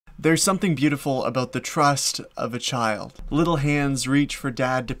There's something beautiful about the trust of a child. Little hands reach for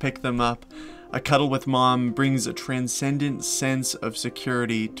dad to pick them up. A cuddle with mom brings a transcendent sense of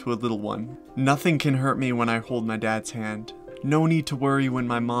security to a little one. Nothing can hurt me when I hold my dad's hand. No need to worry when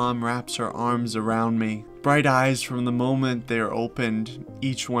my mom wraps her arms around me. Bright eyes from the moment they are opened,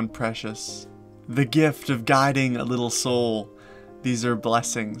 each one precious. The gift of guiding a little soul. These are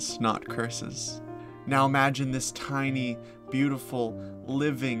blessings, not curses. Now imagine this tiny, beautiful,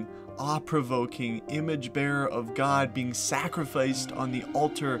 living, awe-provoking image bearer of God being sacrificed on the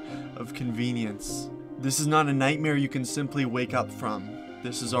altar of convenience. This is not a nightmare you can simply wake up from.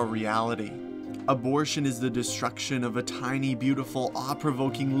 This is our reality. Abortion is the destruction of a tiny, beautiful,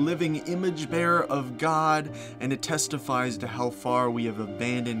 awe-provoking, living image bearer of God, and it testifies to how far we have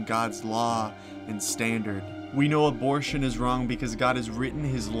abandoned God's law and standard. We know abortion is wrong because God has written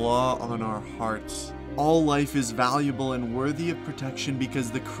His law on our hearts. All life is valuable and worthy of protection because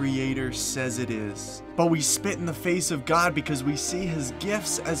the Creator says it is. But we spit in the face of God because we see His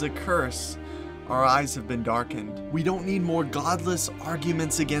gifts as a curse. Our eyes have been darkened. We don't need more godless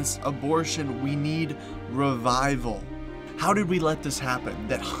arguments against abortion. We need revival. How did we let this happen?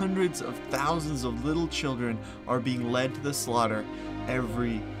 That hundreds of thousands of little children are being led to the slaughter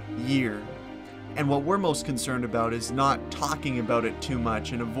every year. And what we're most concerned about is not talking about it too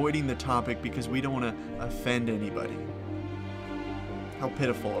much and avoiding the topic because we don't want to offend anybody. How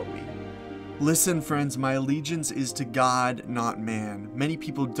pitiful are we? Listen, friends, my allegiance is to God, not man. Many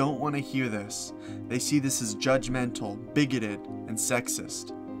people don't want to hear this. They see this as judgmental, bigoted, and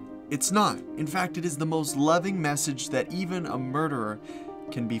sexist. It's not. In fact, it is the most loving message that even a murderer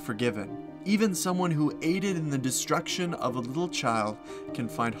can be forgiven. Even someone who aided in the destruction of a little child can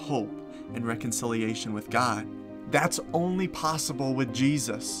find hope and reconciliation with God. That's only possible with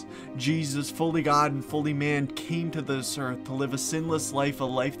Jesus. Jesus, fully God and fully man, came to this earth to live a sinless life, a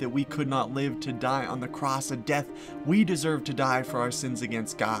life that we could not live, to die on the cross, a death we deserve to die for our sins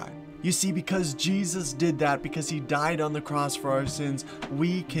against God. You see, because Jesus did that, because He died on the cross for our sins,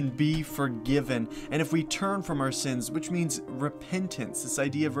 we can be forgiven. And if we turn from our sins, which means repentance, this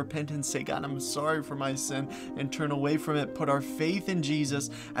idea of repentance, say, God, I'm sorry for my sin, and turn away from it, put our faith in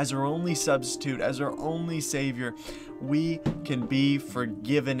Jesus as our only substitute, as our only Savior, we can be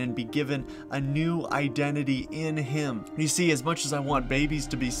forgiven and be given a new identity in Him. You see, as much as I want babies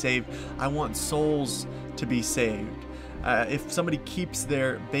to be saved, I want souls to be saved. If somebody keeps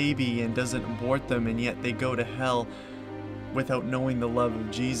their baby and doesn't abort them and yet they go to hell without knowing the love of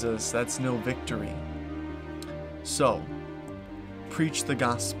Jesus, that's no victory. So, preach the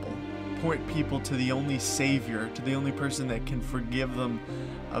gospel. Point people to the only Savior, to the only person that can forgive them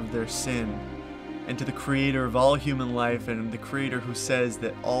of their sin, and to the Creator of all human life, and the Creator who says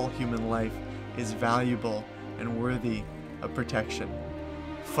that all human life is valuable and worthy of protection.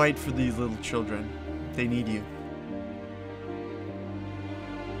 Fight for these little children. They need you.